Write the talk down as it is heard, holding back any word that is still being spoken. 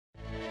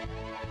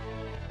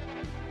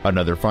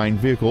Another fine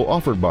vehicle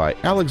offered by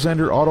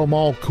Alexander Auto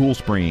Mall, Cool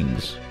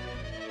Springs.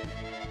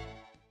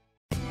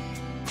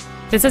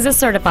 This is a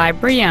certified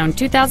pre-owned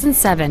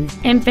 2007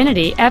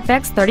 Infiniti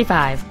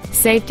FX35.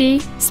 Safety,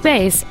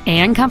 space,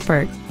 and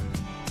comfort.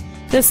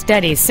 The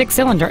steady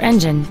 6-cylinder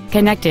engine,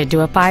 connected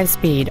to a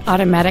 5-speed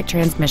automatic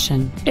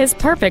transmission, is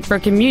perfect for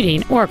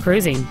commuting or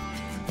cruising.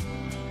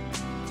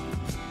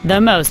 The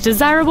most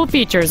desirable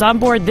features on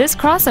board this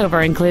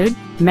crossover include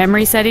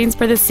memory settings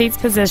for the seat's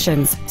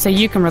positions so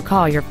you can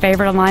recall your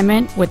favorite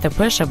alignment with the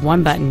push of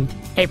one button,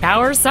 a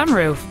power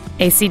sunroof,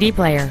 a CD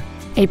player,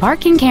 a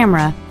parking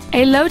camera,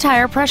 a low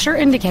tire pressure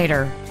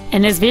indicator,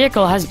 and this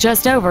vehicle has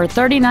just over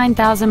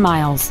 39,000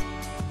 miles.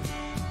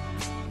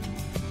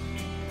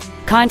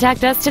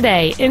 Contact us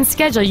today and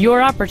schedule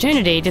your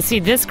opportunity to see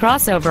this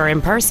crossover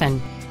in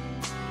person.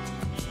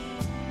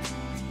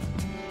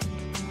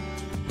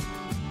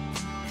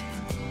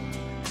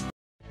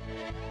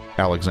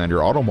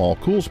 Alexander Auto Mall,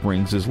 Cool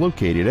Springs is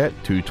located at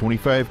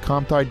 225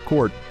 COmtide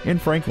Court in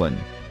Franklin.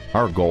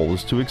 Our goal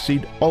is to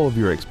exceed all of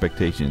your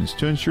expectations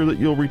to ensure that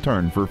you'll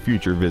return for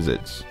future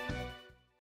visits.